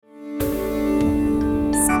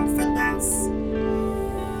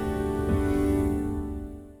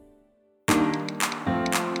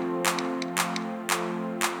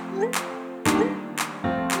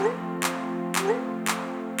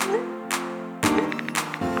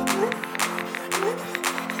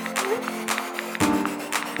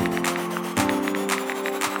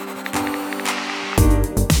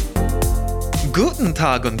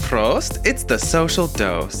Tag und Prost, it's The Social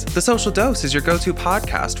Dose. The Social Dose is your go-to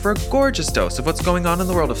podcast for a gorgeous dose of what's going on in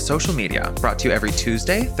the world of social media, brought to you every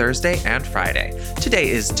Tuesday, Thursday, and Friday. Today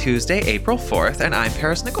is Tuesday, April 4th, and I'm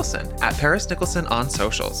Paris Nicholson, at Paris Nicholson on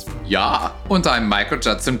socials. Ja, und I'm Michael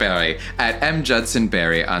Judson Berry, at M. Judson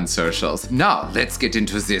Berry on socials. Now, let's get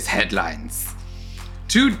into these headlines.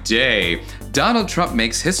 Today, Donald Trump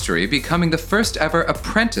makes history becoming the first ever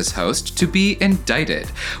Apprentice host to be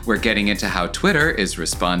indicted. We're getting into how Twitter is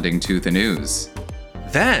responding to the news.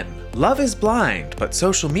 Then, love is blind, but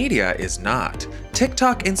social media is not.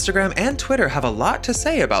 TikTok, Instagram, and Twitter have a lot to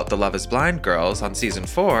say about the Love is Blind girls on season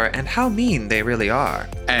 4 and how mean they really are.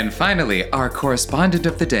 And finally, our correspondent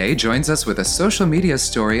of the day joins us with a social media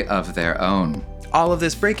story of their own. All of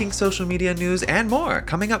this breaking social media news and more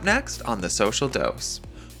coming up next on The Social Dose.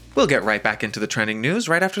 We'll get right back into the trending news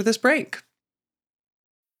right after this break.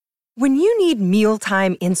 When you need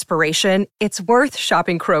mealtime inspiration, it's worth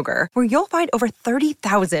shopping Kroger, where you'll find over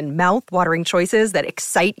 30,000 mouth-watering choices that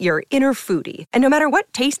excite your inner foodie. And no matter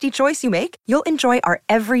what tasty choice you make, you'll enjoy our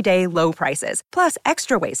everyday low prices, plus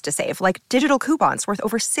extra ways to save, like digital coupons worth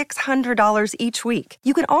over $600 each week.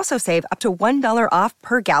 You can also save up to $1 off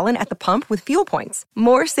per gallon at the pump with fuel points.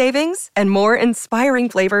 More savings and more inspiring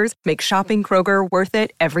flavors make shopping Kroger worth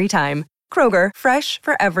it every time. Kroger, fresh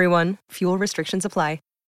for everyone. Fuel restrictions apply.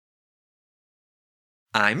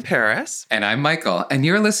 I'm Paris. And I'm Michael, and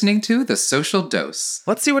you're listening to The Social Dose.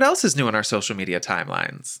 Let's see what else is new in our social media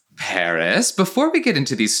timelines. Paris, before we get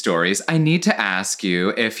into these stories, I need to ask you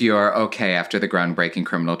if you're okay after the groundbreaking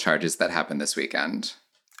criminal charges that happened this weekend.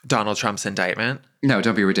 Donald Trump's indictment. No,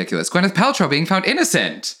 don't be ridiculous. Gwyneth Paltrow being found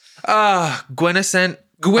innocent. Gwynnocent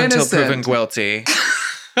until proven guilty.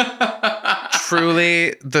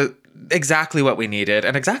 Truly, exactly what we needed,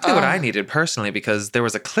 and exactly what I needed personally, because there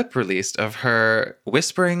was a clip released of her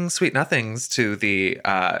whispering sweet nothings to the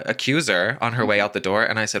accuser on her way out the door,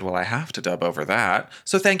 and I said, well, I have to dub over that.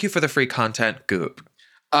 So thank you for the free content, Goop.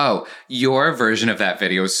 Oh, your version of that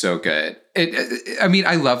video is so good. I mean,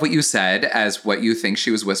 I love what you said as what you think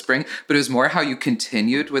she was whispering, but it was more how you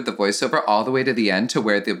continued with the voiceover all the way to the end to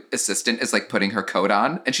where the assistant is like putting her coat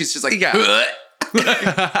on, and she's just like, yeah.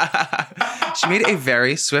 She made a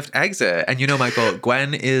very swift exit. And you know, Michael,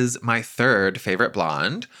 Gwen is my third favorite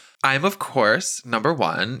blonde. I'm, of course, number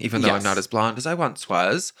one, even though I'm not as blonde as I once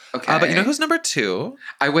was. Okay. But you know who's number two?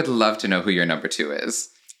 I would love to know who your number two is.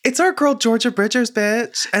 It's our girl, Georgia Bridgers,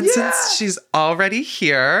 bitch. And since she's already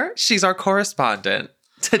here, she's our correspondent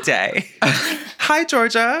today. Hi,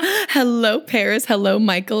 Georgia. Hello, Paris. Hello,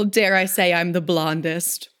 Michael. Dare I say I'm the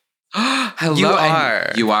blondest? Hello. You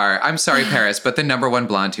are. You are. I'm sorry, Paris, but the number one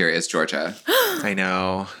blonde here is Georgia. I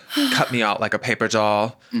know. Cut me out like a paper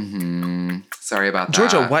doll. Sorry about that.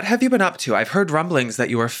 Georgia, what have you been up to? I've heard rumblings that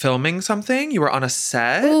you were filming something. You were on a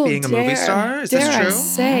set being a movie star. Is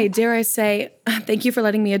this true? Dare I say, thank you for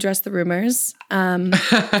letting me address the rumors.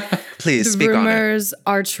 Please speak on it. The rumors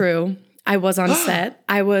are true. I was on set.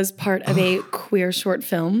 I was part of a queer short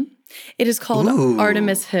film. It is called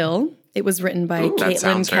Artemis Hill. It was written by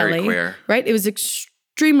Caitlin Kelly. Very queer. Right? It was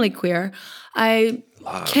extremely queer. I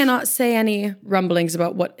cannot say any rumblings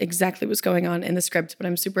about what exactly was going on in the script, but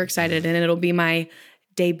I'm super excited, and it'll be my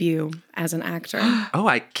debut as an actor. Oh,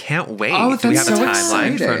 I can't wait. Oh, Do we have that's a so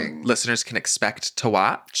timeline exciting. for listeners can expect to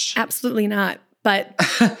watch? Absolutely not. But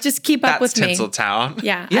just keep up with me. That's Tinseltown.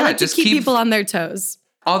 Yeah, Yeah, I like to just keep keep- people on their toes.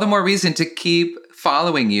 All the more reason to keep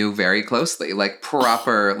following you very closely, like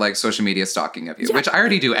proper like social media stalking of you, which I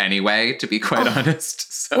already do anyway, to be quite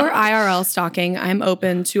honest. So. Or IRL stalking. I'm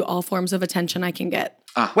open to all forms of attention I can get.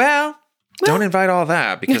 Well, don't invite all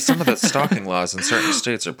that, because some of the stalking laws in certain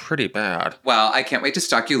states are pretty bad. Well, I can't wait to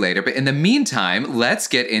stalk you later, but in the meantime, let's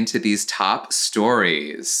get into these top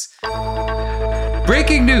stories.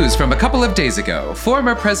 Breaking news from a couple of days ago.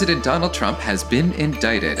 Former President Donald Trump has been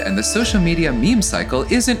indicted, and the social media meme cycle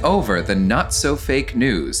isn't over the not-so-fake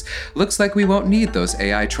news. Looks like we won't need those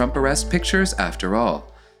AI Trump arrest pictures after all.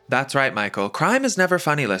 That's right, Michael. Crime is never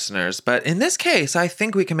funny, listeners, but in this case, I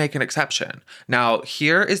think we can make an exception. Now,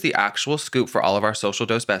 here is the actual scoop for all of our social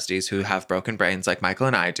dose besties who have broken brains like Michael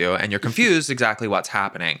and I do, and you're confused exactly what's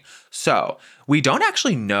happening. So, we don't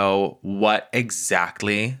actually know what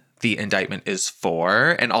exactly the indictment is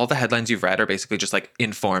for, and all the headlines you've read are basically just like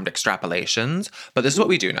informed extrapolations. But this is what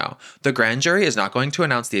we do know. The grand jury is not going to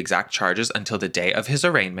announce the exact charges until the day of his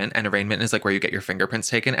arraignment, and arraignment is like where you get your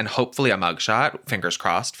fingerprints taken and hopefully a mugshot, fingers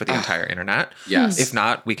crossed, for the entire internet. Yes. If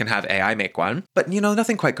not, we can have AI make one. But you know,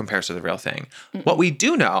 nothing quite compares to the real thing. What we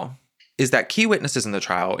do know is that key witnesses in the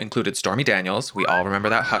trial included Stormy Daniels. We all remember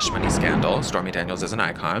that hush money scandal. Stormy Daniels is an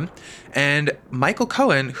icon. And Michael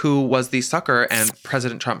Cohen, who was the sucker and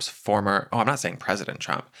President Trump's former, I'm not saying President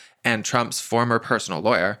Trump, and Trump's former personal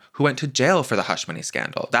lawyer who went to jail for the hush money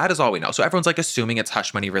scandal. That is all we know. So everyone's like assuming it's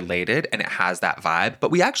hush money related and it has that vibe,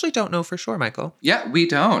 but we actually don't know for sure, Michael. Yeah, we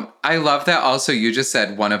don't. I love that also you just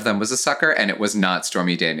said one of them was a sucker and it was not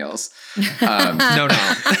Stormy Daniels. No.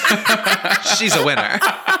 She's a winner.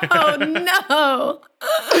 Oh, no.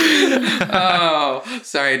 Oh,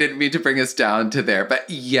 sorry. I didn't mean to bring us down to there. But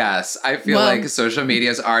yes, I feel like social media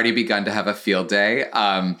has already begun to have a field day.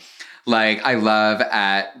 Like, I love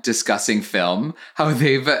at Discussing Film how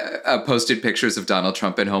they've posted pictures of Donald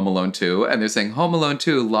Trump in Home Alone 2, and they're saying Home Alone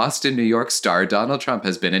 2, Lost in New York star Donald Trump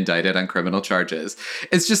has been indicted on criminal charges.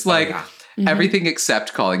 It's just like everything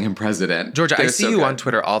except calling him president. Georgia, They're I see so you good. on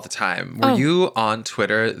Twitter all the time. Were you on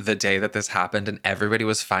Twitter the day that this happened and everybody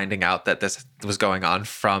was finding out that this was going on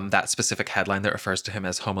from that specific headline that refers to him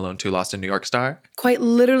as Home Alone 2 Lost in New York star? Quite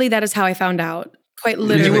literally, that is how I found out. Quite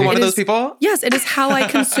literally. You were one of It those is- people? Yes, it is how I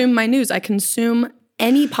consume my news. I consume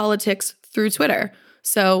any politics through Twitter.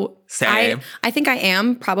 So Same. I think I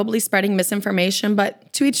am probably spreading misinformation,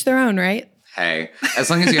 but to each their own, right? Hey, as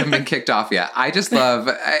long as you haven't been kicked off yet. I just love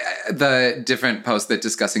the different posts that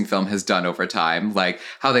Discussing Film has done over time, like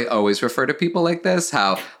how they always refer to people like this,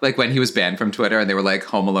 how like when he was banned from Twitter and they were like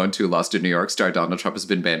Home Alone 2 Lost in New York star Donald Trump has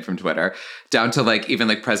been banned from Twitter, down to like even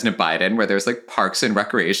like President Biden, where there's like Parks and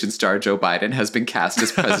Recreation star Joe Biden has been cast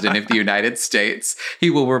as president of the United States. He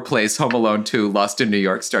will replace Home Alone 2 Lost in New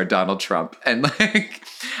York star Donald Trump. And like,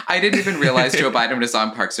 I didn't even realize Joe Biden was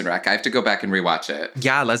on Parks and Rec. I have to go back and rewatch it.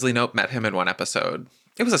 Yeah, Leslie Knope met him in one episode.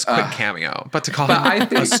 It was a quick cameo, but to call him I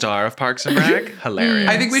think- a star of Parks and Rec, hilarious.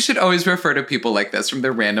 I think we should always refer to people like this from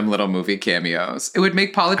their random little movie cameos. It would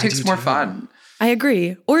make politics more fun. I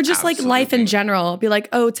agree. Or just like life in Absolutely. general. Be like,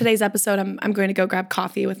 oh, today's episode, I'm going to go grab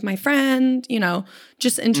coffee with my friend. You know,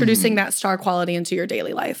 just introducing that star quality into your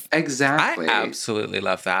daily life. Exactly. I absolutely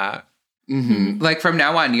love that. Like from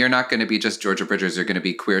now on, you're not going to be just Georgia Bridgers. You're going to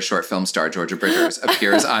be queer short film star Georgia Bridgers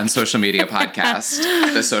appears on social media podcast,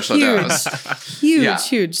 The Social Dose. Huge, Yeah.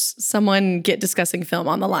 huge. Someone get Discussing Film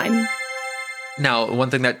on the line. Now, one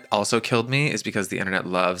thing that also killed me is because the internet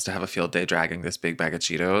loves to have a field day dragging this big bag of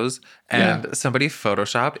Cheetos. And somebody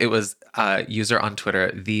photoshopped, it was a user on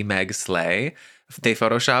Twitter, the Meg Slay. They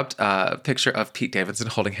photoshopped a picture of Pete Davidson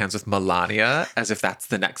holding hands with Melania as if that's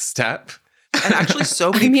the next step. And actually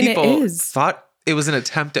so many mean, it people is. thought it was an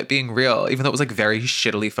attempt at being real, even though it was like very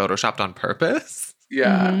shittily photoshopped on purpose.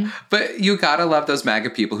 Yeah. But you gotta love those MAGA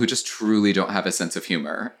people who just truly don't have a sense of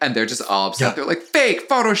humor. And they're just all upset. Yeah. They're like, fake,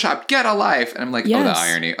 Photoshop, get a life. And I'm like, oh, Yes. the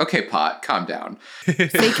irony. Okay, Pot, calm down.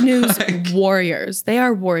 Fake news warriors. They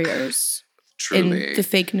are warriors Truly. in the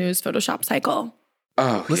fake news Photoshop cycle.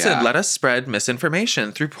 Oh, Listen, yeah. let us spread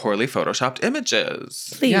misinformation through poorly photoshopped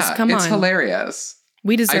images. Please, Yeah, come on. it's hilarious.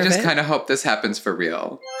 We deserve I just it. kind of hope this happens for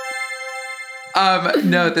real.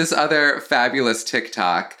 No, this other fabulous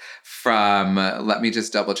TikTok from, let me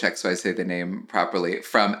just double check so I say the name properly,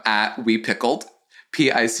 from @WePickled,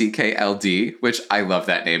 PICKLD, which I love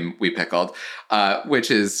that name, We Pickled, which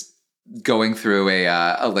is going through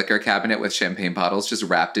a liquor cabinet with champagne bottles just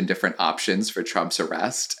wrapped in different options for Trump's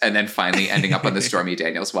arrest, and then finally ending up on the Stormy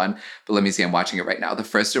Daniels one. But let me see, I'm watching it right now. The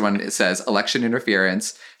first one, it says election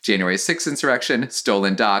interference, January 6th insurrection,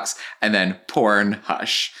 stolen docs, and then porn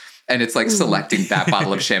hush. And it's like selecting that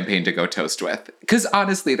bottle of champagne to go toast with. Because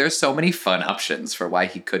honestly, there's so many fun options for why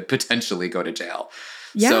he could potentially go to jail.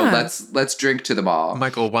 So Yeah. let's drink to them all.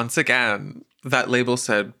 Michael, once again, that label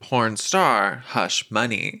said porn star, hush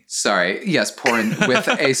money. Sorry. Yes, porn with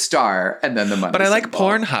a star and then the money. But I like symbol.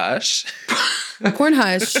 porn hush. Porn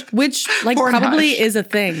hush, which like Porn probably hush. is a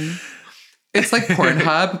thing. It's like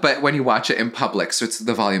Pornhub, but when you watch it in public, so it's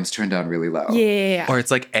the volume's turned down really low. Yeah. Or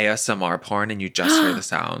it's like ASMR porn and you just hear the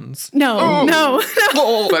sounds. No, no.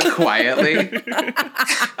 But quietly.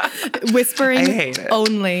 Whispering I hate it.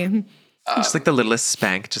 only. Just like the littlest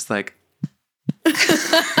spank, just like.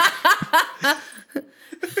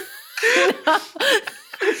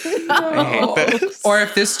 I hate this. Or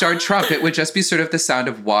if this starred Trump, it would just be sort of the sound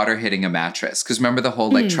of water hitting a mattress. Because remember the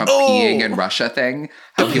whole like Trump peeing in Russia thing?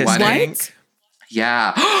 How he His wanted name? What?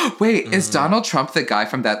 Yeah. Wait, is Donald Trump the guy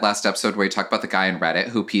from that last episode where he talked about the guy in Reddit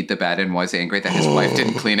who peed the bed and was angry that his wife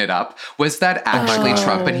didn't clean it up? Was that actually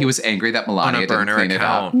Trump and he was angry that Melania didn't clean it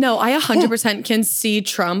up? No, I 100% can see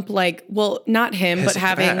Trump not him, but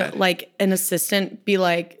having like an assistant be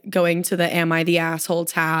like going to the Am I the Asshole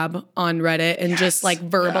tab on Reddit and just like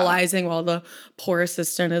verbalizing while the poor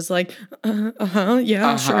assistant is like, sure.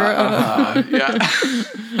 Yeah.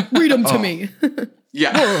 Read them to me.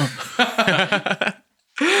 Yeah.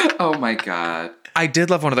 Oh my God. I did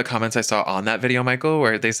love one of the comments I saw on that video, Michael,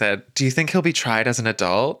 where they said, do you think he'll be tried as an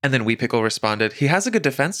adult? And then We Pickle responded, he has a good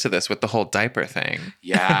defense to this with the whole diaper thing.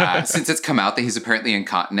 Yeah, since it's come out that he's apparently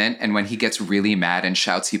incontinent, and when he gets really mad and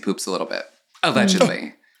shouts, he poops a little bit.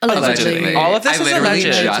 Allegedly. Allegedly. All of this I is literally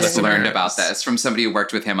alleged. just learned about this from somebody who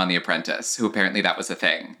worked with him on The Apprentice, who apparently that was a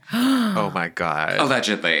thing. Oh my God.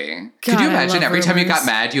 Allegedly. Could God, you I imagine love every time you got rumors.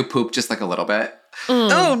 mad, you poop just like a little bit?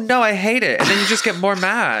 Oh no, I hate it. And then you just get more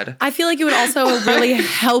mad. I feel like it would also really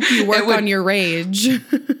help you work on your rage.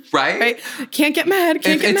 Right? Can't get mad.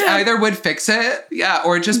 Can't get It's mad. either would fix it, yeah,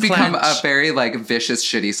 or just become a Clench. very like vicious,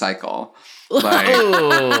 shitty cycle. Like,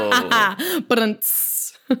 Oh. But and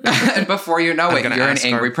before you know it, gonna you're an ask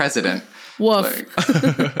angry our- president. woof.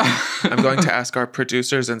 I'm going to ask our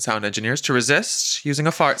producers and sound engineers to resist using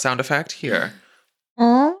a fart sound effect here.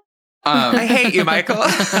 I hate you, Michael.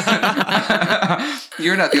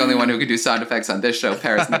 You're not the only one who can do sound effects on this show,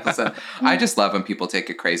 Paris Nicholson. I just love when people take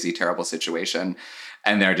a crazy, terrible situation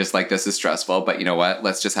and they're just like, this is stressful, but you know what?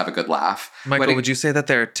 Let's just have a good laugh. Michael, would you say that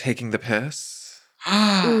they're taking the piss?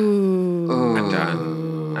 Ooh. I'm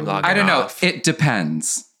done. I'm logging I don't know. off. It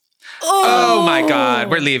depends. Oh my God.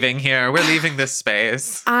 We're leaving here. We're leaving this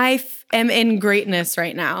space. I am in greatness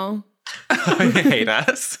right now. I hate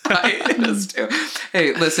us. I just do.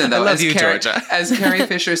 Hey, listen, though. I love you, Georgia. As Carrie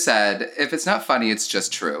Fisher said, if it's not funny, it's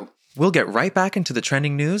just true. We'll get right back into the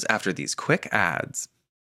trending news after these quick ads.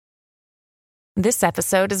 This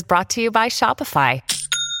episode is brought to you by Shopify.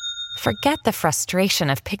 Forget the frustration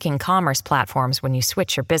of picking commerce platforms when you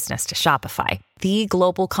switch your business to Shopify, the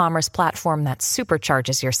global commerce platform that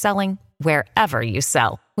supercharges your selling wherever you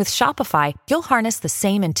sell. With Shopify, you'll harness the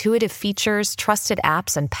same intuitive features, trusted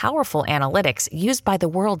apps, and powerful analytics used by the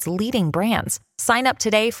world's leading brands. Sign up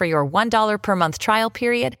today for your $1 per month trial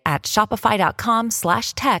period at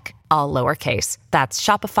shopify.com/tech, all lowercase. That's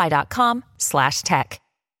shopify.com/tech.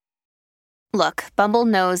 Look, Bumble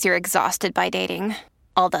knows you're exhausted by dating.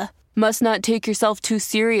 All the must not take yourself too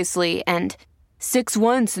seriously and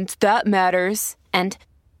 6'1" since that matters. And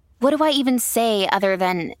what do I even say other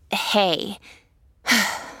than hey?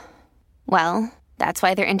 Well, that's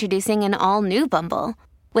why they're introducing an all-new Bumble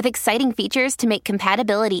with exciting features to make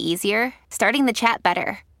compatibility easier, starting the chat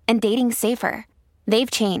better, and dating safer. They've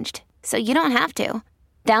changed, so you don't have to.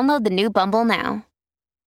 Download the new Bumble now.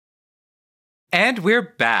 And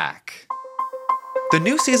we're back. The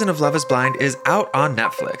new season of Love is Blind is out on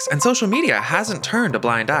Netflix, and social media hasn't turned a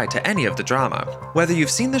blind eye to any of the drama. Whether you've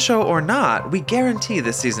seen the show or not, we guarantee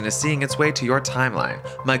this season is seeing its way to your timeline.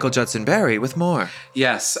 Michael Judson Berry with more.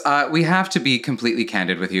 Yes, we have to be completely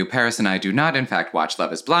candid with you. Paris and I do not, in fact, watch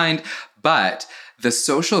Love is Blind, but the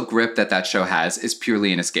social grip that show has is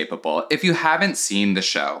purely inescapable. If you haven't seen the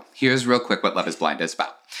show, here's real quick what Love is Blind is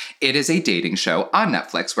about. It is a dating show on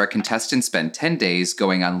Netflix where contestants spend 10 days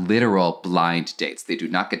going on literal blind dates. They do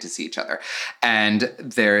not get to see each other. And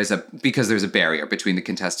there's a barrier between the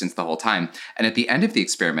contestants the whole time. And at the end of the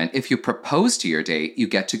experiment, if you propose to your date, you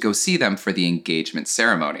get to go see them for the engagement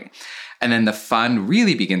ceremony. And then the fun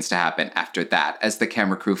really begins to happen after that, as the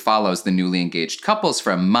camera crew follows the newly engaged couples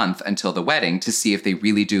for a month until the wedding to see if they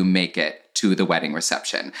really do make it to the wedding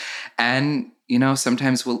reception. And, you know,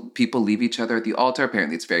 sometimes people leave each other at the altar.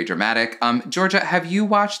 Apparently it's very dramatic. Georgia, have you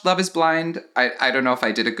watched Love is Blind? I don't know if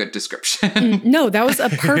I did a good description. No, that was a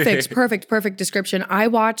perfect description. I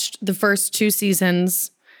watched the first 2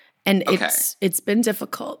 seasons and it's been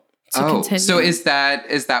difficult to continue. So is that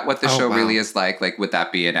what the show wow. really is like? Like, would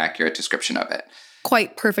that be an accurate description of it?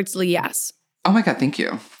 Quite perfectly, yes. Oh my God, thank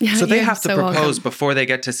you. Yeah, So they you're have to so propose welcome. before they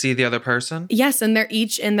get to see the other person? Yes, and they're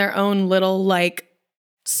each in their own little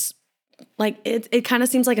it kind of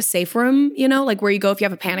seems like a safe room, you know, like where you go if you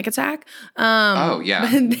have a panic attack. Oh, yeah.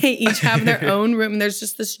 But they each have their own room. And there's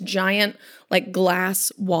just this giant like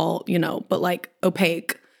glass wall, you know, but like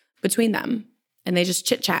opaque between them. And they just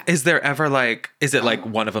chit chat. Is there ever is it like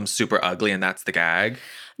one of them super ugly and that's the gag?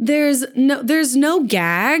 There's no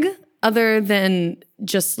gag other than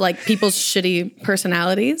just like people's shitty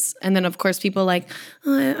personalities. And then of course people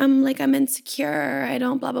I'm insecure. I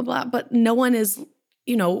don't blah, blah, blah. But no one is,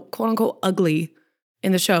 you know, quote unquote ugly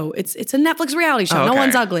in the show. It's a Netflix reality show. Oh, okay. No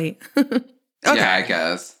one's ugly. Okay. Yeah, I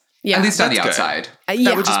guess. Yeah, At least on the that's good. outside.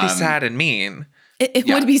 That would just be sad and mean. It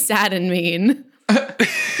would be sad and mean.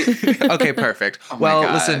 Okay, perfect. Oh my Well,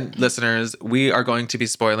 God. listen, listeners, we are going to be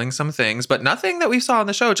spoiling some things, but nothing that we saw on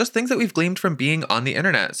the show, just things that we've gleaned from being on the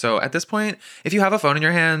internet. So at this point, if you have a phone in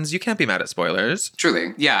your hands, you can't be mad at spoilers.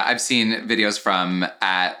 Truly. Yeah, I've seen videos from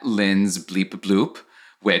at Lynn's Bleep Bloop,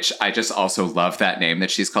 which I just also love that name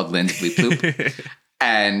that she's called Lynn's Bleep Bloop.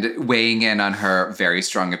 And weighing in on her very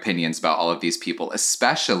strong opinions about all of these people,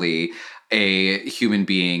 especially a human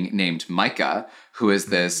being named Micah, who is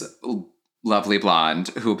this lovely blonde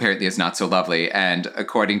who apparently is not so lovely. And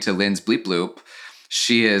according to Lynn's Bleep Bloop,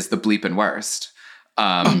 she is the bleepin' worst.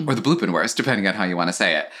 Or the bloopin' worst, depending on how you want to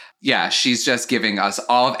say it. Yeah, she's just giving us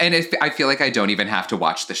all of, and I feel like I don't even have to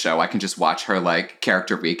watch the show. I can just watch her like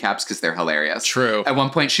character recaps because they're hilarious. True. At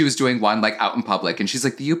one point, she was doing one like out in public, and she's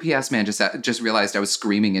like, "The UPS man just realized I was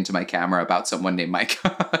screaming into my camera about someone named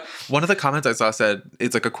Micah." One of the comments I saw said,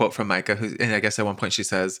 it's like a quote from Micah, and I guess at one point she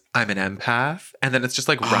says, "I'm an empath." And then it's just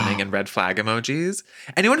like running and red flag emojis.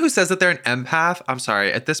 Anyone who says that they're an empath, I'm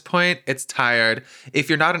sorry, at this point, it's tired. If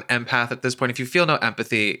you're not an empath at this point, if you feel no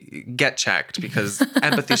empathy, get checked because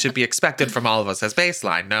empathy should be expected from all of us as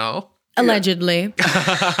baseline, no? Allegedly.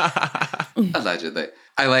 Allegedly.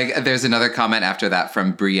 There's another comment after that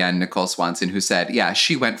from Brienne Nicole Swanson who said, yeah,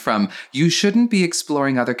 she went from, "You shouldn't be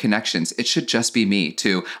exploring other connections. It should just be me,"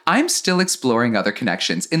 to, "I'm still exploring other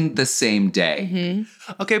connections," in the same day.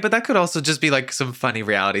 Mm-hmm. Okay, but that could also just be like some funny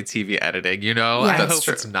reality TV editing, you know? Yeah. I That's hope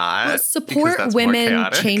true. it's not. because Support that's more women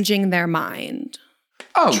chaotic. changing their mind.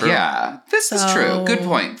 Oh, True. yeah. This is true. Good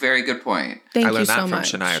point. Very good point. Thank I you learned so that from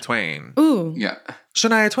much. Shania Twain. Ooh. Yeah.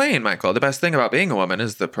 Shania Twain, Michael. The best thing about being a woman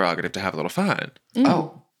is the prerogative to have a little fun.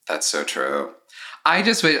 Oh, that's so true.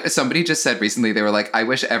 Somebody just said recently, they were like, "I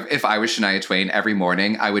wish if I was Shania Twain every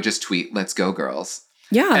morning, I would just tweet, 'Let's go, girls.'"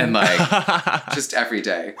 Yeah. And like, just every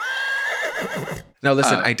day. Now,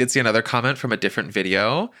 listen, I did see another comment from a different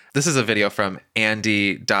video. This is a video from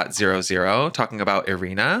Andy.00 talking about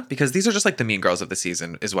Irina, because these are just like the mean girls of the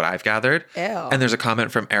season, is what I've gathered. Ew. And there's a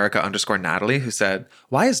comment from Erica_Natalie who said,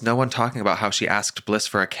 "Why is no one talking about how she asked Bliss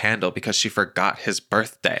for a candle because she forgot his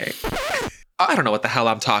birthday?" I don't know what the hell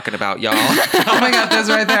I'm talking about, y'all. Oh my God, that's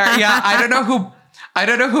right there. Yeah, I don't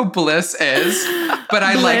know who Bliss is, but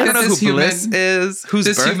I like I that don't know this who human, Bliss is. Whose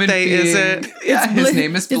this human birthday is being- it? Yeah, his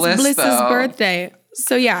name is Bliss. It's Bliss's though. birthday.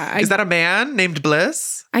 So yeah, Is that a man named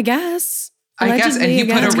Bliss? I guess. I guess, and he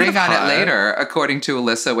Allegedly, put a again. ring on it hot. later, according to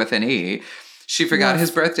Alyssa with an E. She forgot his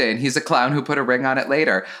birthday, and he's a clown who put a ring on it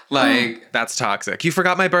later. Like, That's toxic. You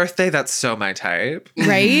forgot my birthday? That's so my type.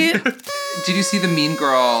 Right? did you see the mean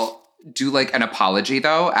girl do like an apology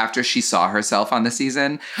though after she saw herself on the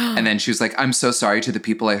season? And then she was like, "I'm so sorry to the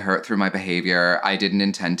people I hurt through my behavior. I didn't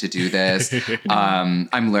intend to do this.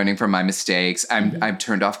 I'm learning from my mistakes. I've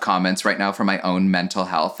turned off comments right now for my own mental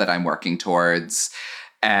health that I'm working towards.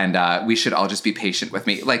 And we should all just be patient with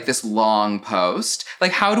me." Like this long post.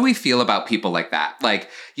 Like, how do we feel about people like that? Like,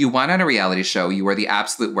 you went on a reality show, you were the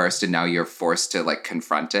absolute worst, and now you're forced to like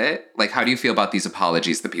confront it. Like, how do you feel about these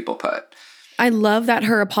apologies that people put? I love that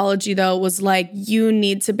her apology though was like, "You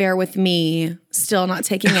need to bear with me," still not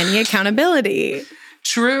taking any accountability.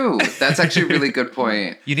 True. That's actually a really good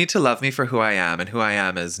point. You need to love me for who I am, and who I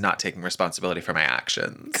am is not taking responsibility for my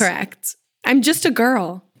actions. Correct. I'm just a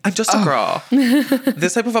girl. I'm just a girl.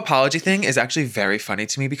 This type of apology thing is actually very funny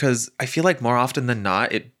to me because I feel like more often than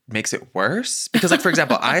not, it makes it worse. Because like, for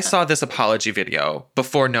example, I saw this apology video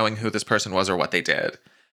before knowing who this person was or what they did.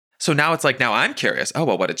 So now it's like, now I'm curious. Oh,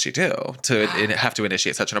 well, what did she do to have to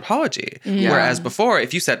initiate such an apology? Yeah. Whereas before,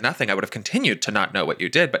 if you said nothing, I would have continued to not know what you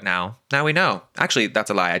did. But now we know. Actually,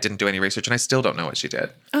 that's a lie. I didn't do any research and I still don't know what she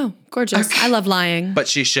did. Oh, gorgeous. I love lying. But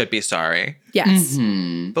she should be sorry. Yes.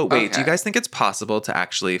 But wait, do you Okay. guys think it's possible to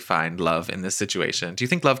actually find love in this situation? Do you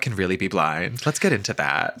think love can really be blind? Let's get into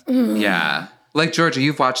that. Yeah. Like, Georgia,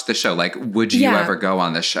 you've watched the show. Like, would you Yeah. ever go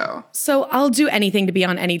on the show? So I'll do anything to be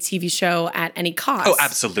on any TV show at any cost. Oh,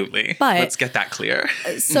 absolutely. But- Let's get that clear.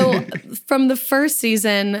 So from the first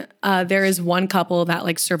season, there is one couple that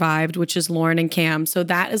like survived, which is Lauren and Cam. So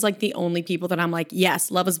that is like the only people that I'm like,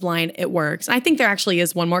 yes, Love is Blind, it works. And I think there actually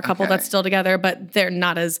is one more couple that's still together, but they're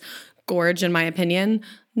not as gorge in my opinion,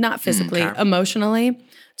 not physically, emotionally.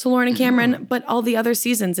 To Lauren and Cameron, but all the other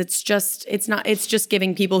seasons, it's just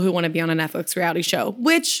giving people who want to be on a Netflix reality show,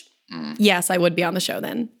 which yes, I would be on the show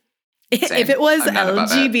then. If it was I'm not above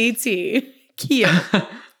it. LGBTQ.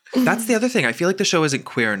 That's the other thing. I feel like the show isn't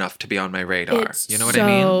queer enough to be on my radar. It's You know what I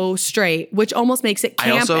mean? so straight, which almost makes it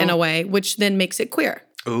camp also- in a way, which then makes it queer.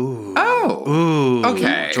 Ooh. Oh. Ooh.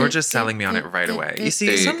 Okay. Georgia's selling me on it right away. You see,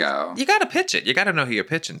 There you go. You got to pitch it. You got to know who you're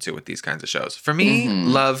pitching to with these kinds of shows. For me,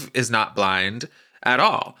 love is not blind at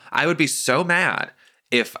all. I would be so mad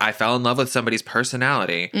if I fell in love with somebody's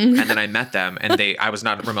personality and then I met them and I was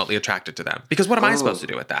not remotely attracted to them. Because what am I supposed to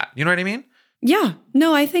do with that? You know what I mean? Yeah.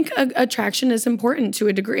 No, I think attraction is important to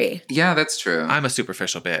a degree. Yeah, that's true. I'm a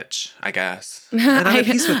superficial bitch, I guess. And I'm at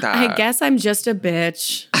peace with that. I guess I'm just a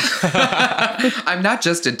bitch. I'm not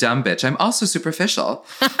just a dumb bitch. I'm also superficial.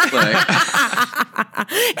 But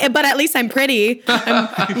at least I'm pretty.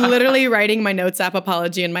 I'm literally writing my Notes app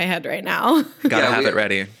apology in my head right now. Gotta have it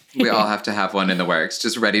ready. We all have to have one in the works,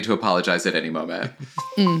 just ready to apologize at any moment.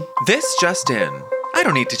 This just in. I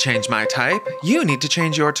don't need to change my type. You need to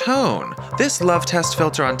change your tone. This love test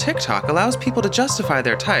filter on TikTok allows people to justify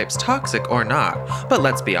their types, toxic or not. But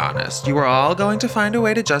let's be honest, you are all going to find a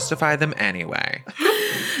way to justify them anyway.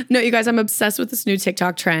 No, you guys, I'm obsessed with this new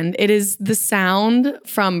TikTok trend. It is the sound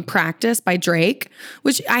from Practice by Drake,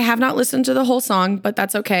 which I have not listened to the whole song, but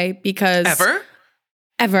that's okay because...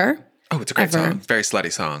 Ever. Oh, it's a great song. Very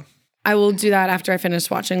slutty song. I will do that after I finish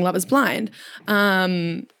watching Love is Blind.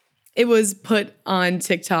 It was put on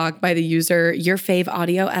TikTok by the user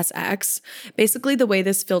YourFaveAudioSX. Basically, the way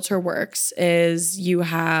this filter works is you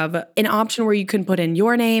have an option where you can put in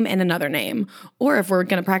your name and another name. Or if we're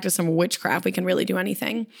going to practice some witchcraft, we can really do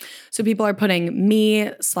anything. So people are putting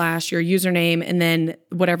me/your username and then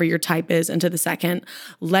whatever your type is into the second,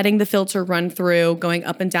 letting the filter run through, going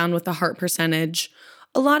up and down with the heart percentage.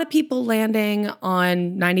 A lot of people landing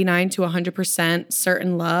on 99 to 100%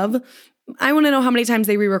 certain love. I want to know how many times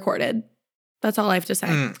they re-recorded. That's all I have to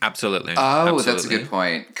say. Absolutely. Oh, Absolutely. That's a good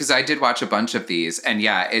point. Because I did watch a bunch of these. And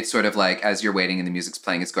yeah, it's sort of like as you're waiting and the music's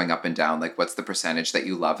playing, it's going up and down. Like, what's the percentage that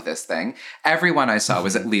you love this thing? Everyone I saw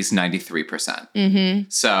was at least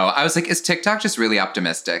 93%. So I was like, is TikTok just really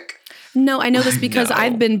optimistic? No, I know this because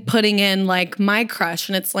I've been putting in like my crush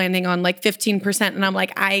and it's landing on like 15%. And I'm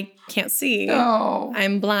like, I can't see. No.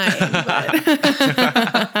 I'm blind. But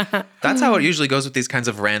That's how it usually goes with these kinds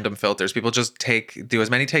of random filters. People just do as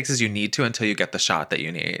many takes as you need to until you get the shot that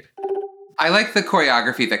you need. I like the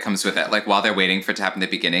choreography that comes with it. Like while they're waiting for it to happen in the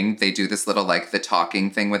beginning, they do this little like the talking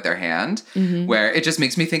thing with their hand where it just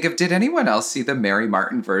makes me think of, did anyone else see the Mary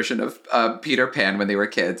Martin version of Peter Pan when they were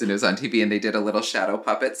kids and it was on TV and they did a little shadow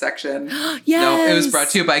puppet section? Yes. No, it was brought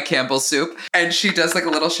to you by Campbell's Soup. And she does like a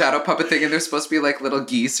little shadow puppet thing and they're supposed to be like little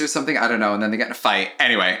geese or something. I don't know. And then they get in a fight.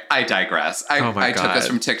 Anyway, I digress. I took us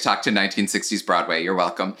from TikTok to 1960s Broadway. You're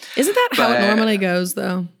welcome. Isn't that how it normally goes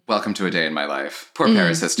though? Welcome to a day in my life. Poor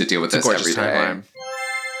Paris has to deal with this every day. Timeline.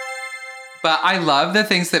 But I love the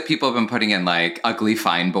things that people have been putting in, like Ugly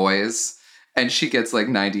Fine Boys, and she gets like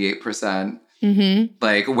 98%.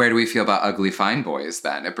 Like, where do we feel about Ugly Fine Boys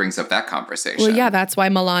then? It brings up that conversation. Well, yeah, that's why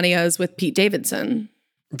Melania is with Pete Davidson.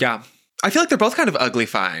 Yeah. I feel like they're both kind of ugly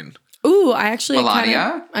fine. Ooh, I actually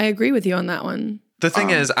Melania? I agree with you on that one. The thing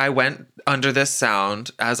is, I went under this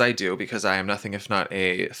sound, as I do, because I am nothing if not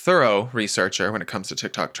a thorough researcher when it comes to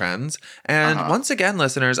TikTok trends. And once again,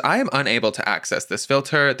 listeners, I am unable to access this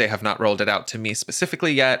filter. They have not rolled it out to me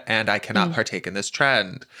specifically yet, and I cannot partake in this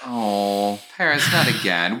trend. Oh, Paris, not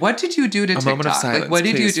again. What did you do to TikTok? Moment of silence, like, what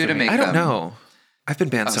did you please, do to me. make I don't them? know. I've been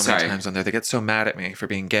banned so many times on there. They get so mad at me for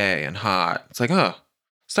being gay and hot. It's like,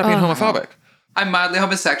 stop being homophobic. I'm mildly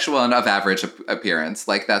homosexual and of average appearance.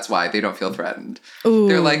 Like, that's why they don't feel threatened. Ooh,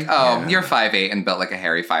 they're like, you're 5'8" and built like a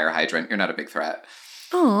hairy fire hydrant. You're not a big threat.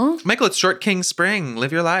 Aw. Michael, it's Short King Spring.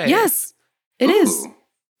 Live your life. Yes, it is.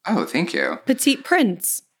 Oh, thank you. Petite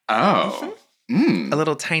Prince. Oh. A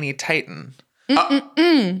little tiny titan. They're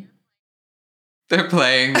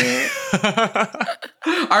playing me.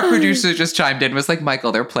 Our producer just chimed in, was like,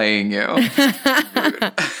 Michael, they're playing you.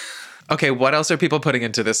 Okay, what else are people putting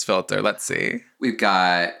into this filter? Let's see. We've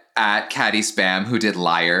got at Caddy Spam, who did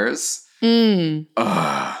Liars. Mm.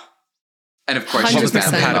 Ugh. And of course, What was the 100%.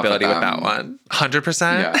 compatibility with that one?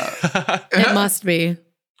 100%? Yeah. It must be.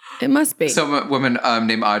 It must be. So a woman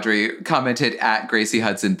named Audrey commented at Gracie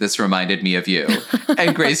Hudson, "This reminded me of you."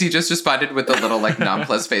 And Gracie just responded with a little like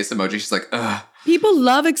nonplussed face emoji. She's like, ugh. People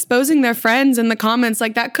love exposing their friends in the comments.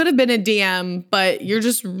 Like, that could have been a DM, but you're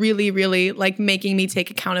just really, really like making me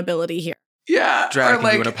take accountability here. Yeah. Dragging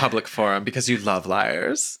or, you in a public forum because you love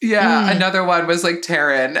liars. Yeah. Another one was like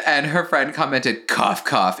Taryn, and her friend commented, "Cough,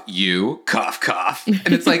 cough, you, cough, cough."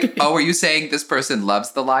 And it's like, oh, are you saying this person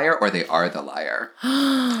loves the liar or they are the liar?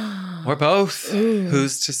 Or both. Ooh.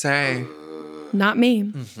 Who's to say? Not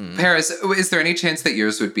me. Paris, is there any chance that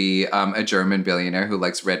yours would be a German billionaire who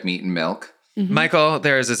likes red meat and milk? Michael,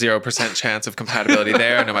 there is a 0% chance of compatibility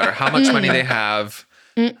there, no matter how much money they have.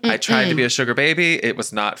 I tried to be a sugar baby. It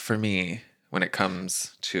was not for me when it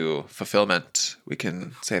comes to fulfillment. We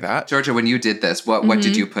can say that. Georgia, when you did this, what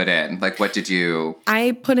did you put in? Like, what did you...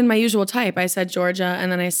 I put in my usual type. I said Georgia,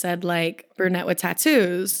 and then I said, like, brunette with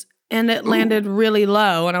tattoos. And it landed really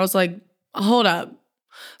low. And I was like, hold up.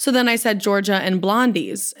 So then I said Georgia and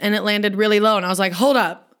blondies, and it landed really low. And I was like, hold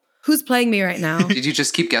up. Who's playing me right now? Did you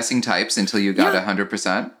just keep guessing types until you got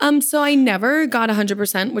 100%? So I never got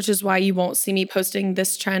 100%, which is why you won't see me posting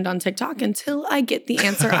this trend on TikTok until I get the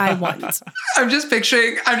answer I want. I'm just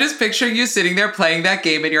picturing you sitting there playing that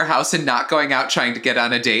game in your house and not going out trying to get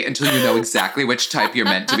on a date until you know exactly which type you're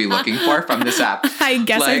meant to be looking for from this app. I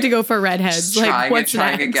guess I have to go for redheads. Like, what's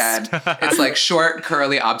trying next? again. It's like short,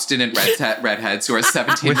 curly, obstinate redheads who are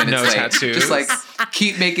 17 with minutes no late. tattoos. Just like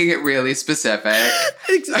keep making it really specific.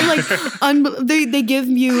 They give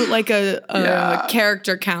you like a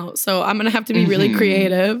character count, so I'm gonna have to be really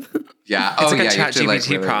creative. Yeah, it's like a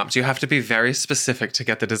ChatGPT prompt. You have to be very specific to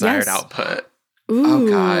get the desired output. Ooh, oh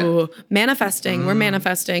God, manifesting. We're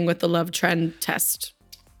manifesting with the love trend test.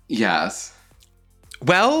 Yes.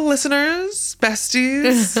 Well, listeners,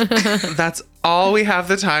 besties, that's all we have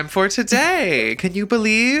the time for today. Can you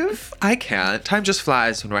believe? I can't. Time just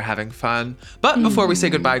flies when we're having fun. But before we say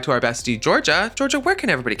goodbye to our bestie, Georgia, where can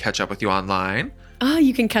everybody catch up with you online?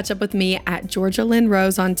 You can catch up with me at Georgia Lynn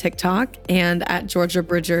Rose on TikTok and at Georgia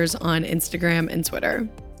Bridgers on Instagram and Twitter.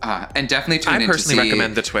 And definitely tune in to see... I personally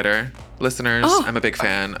recommend the Twitter. Listeners, I'm a big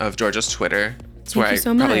fan of Georgia's Twitter. It's where I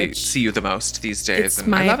probably see you the most these days. It's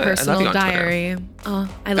my personal diary. Oh,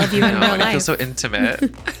 I love you in real life. I feel so intimate.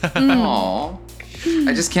 Aww.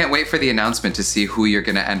 I just can't wait for the announcement to see who you're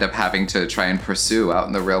going to end up having to try and pursue out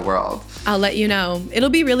in the real world. I'll let you know. It'll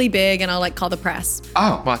be really big, and I'll call the press.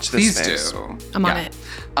 Oh, watch this space. Do. I'm on it.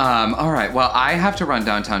 All right. Well, I have to run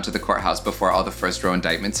downtown to the courthouse before all the first row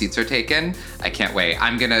indictment seats are taken. I can't wait.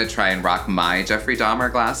 I'm going to try and rock my Jeffrey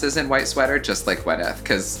Dahmer glasses and white sweater just like Gwyneth,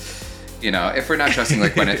 because... You know, if we're not dressing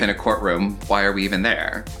like Gwyneth in a courtroom, why are we even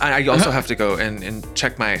there? I also have to go and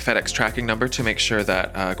check my FedEx tracking number to make sure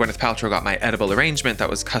that Gwyneth Paltrow got my edible arrangement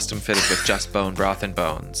that was custom fitted with just bone broth and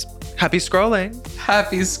bones. Happy scrolling.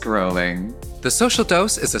 Happy scrolling. The Social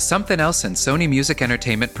Dose is a Something Else and Sony Music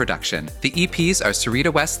Entertainment production. The EPs are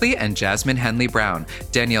Sarita Wesley and Jasmine Henley Brown.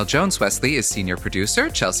 Danielle Jones Wesley is senior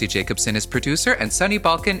producer, Chelsea Jacobson is producer, and Sunny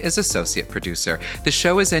Balkin is associate producer. The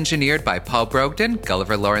show is engineered by Paul Brogdon,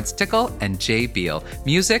 Gulliver Lawrence Tickle, and Jay Beal.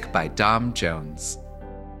 Music by Dom Jones.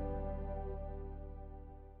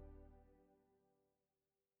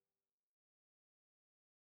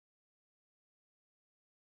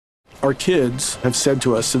 Our kids have said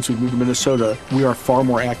to us since we moved to Minnesota, we are far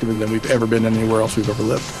more active than we've ever been anywhere else we've ever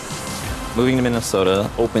lived. Moving to Minnesota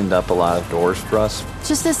opened up a lot of doors for us.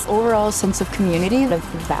 Just this overall sense of community, of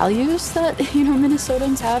values that,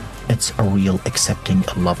 Minnesotans have. It's a real accepting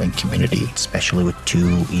and loving community, especially with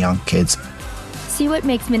 2 young kids. See what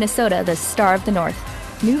makes Minnesota the star of the North.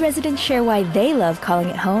 New residents share why they love calling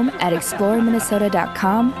it home at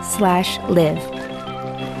exploreminnesota.com/live.